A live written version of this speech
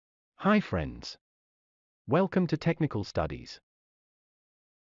Hi friends. Welcome to Technical Studies.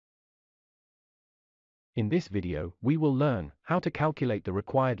 In this video, we will learn how to calculate the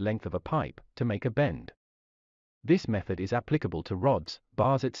required length of a pipe to make a bend. This method is applicable to rods,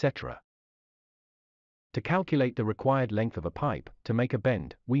 bars, etc. To calculate the required length of a pipe to make a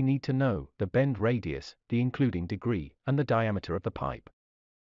bend, we need to know the bend radius, the including degree, and the diameter of the pipe.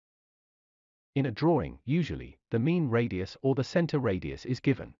 In a drawing, usually, the mean radius or the center radius is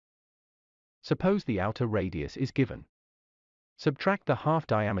given. Suppose the outer radius is given. Subtract the half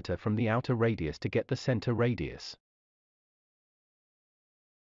diameter from the outer radius to get the center radius.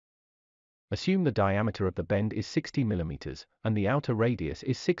 Assume the diameter of the bend is 60 mm, and the outer radius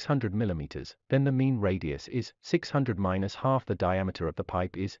is 600 mm, then the mean radius is 600 minus half the diameter of the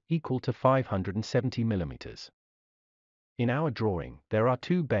pipe is equal to 570 mm. In our drawing, there are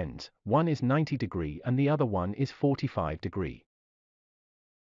two bends, one is 90 degree and the other one is 45 degree.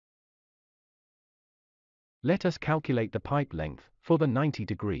 Let us calculate the pipe length for the 90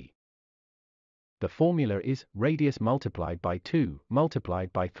 degree. The formula is radius multiplied by 2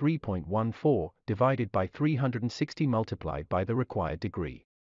 multiplied by 3.14 divided by 360 multiplied by the required degree.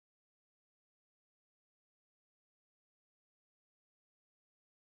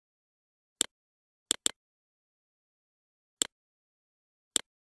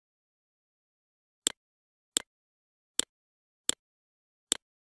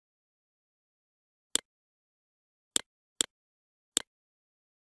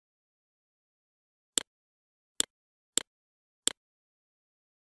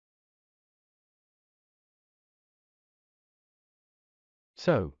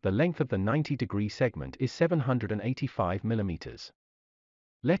 So, the length of the 90 degree segment is 785 mm.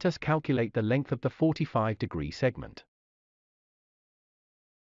 Let us calculate the length of the 45 degree segment.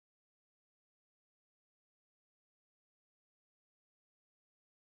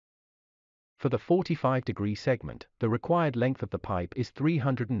 For the 45 degree segment, the required length of the pipe is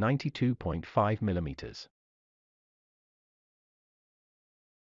 392.5 mm.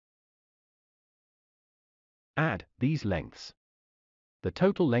 Add these lengths. The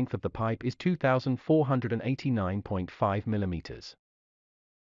total length of the pipe is 2489.5 mm.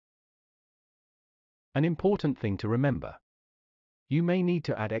 An important thing to remember. You may need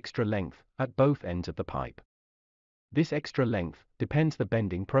to add extra length at both ends of the pipe. This extra length depends the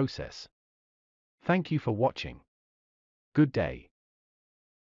bending process. Thank you for watching. Good day.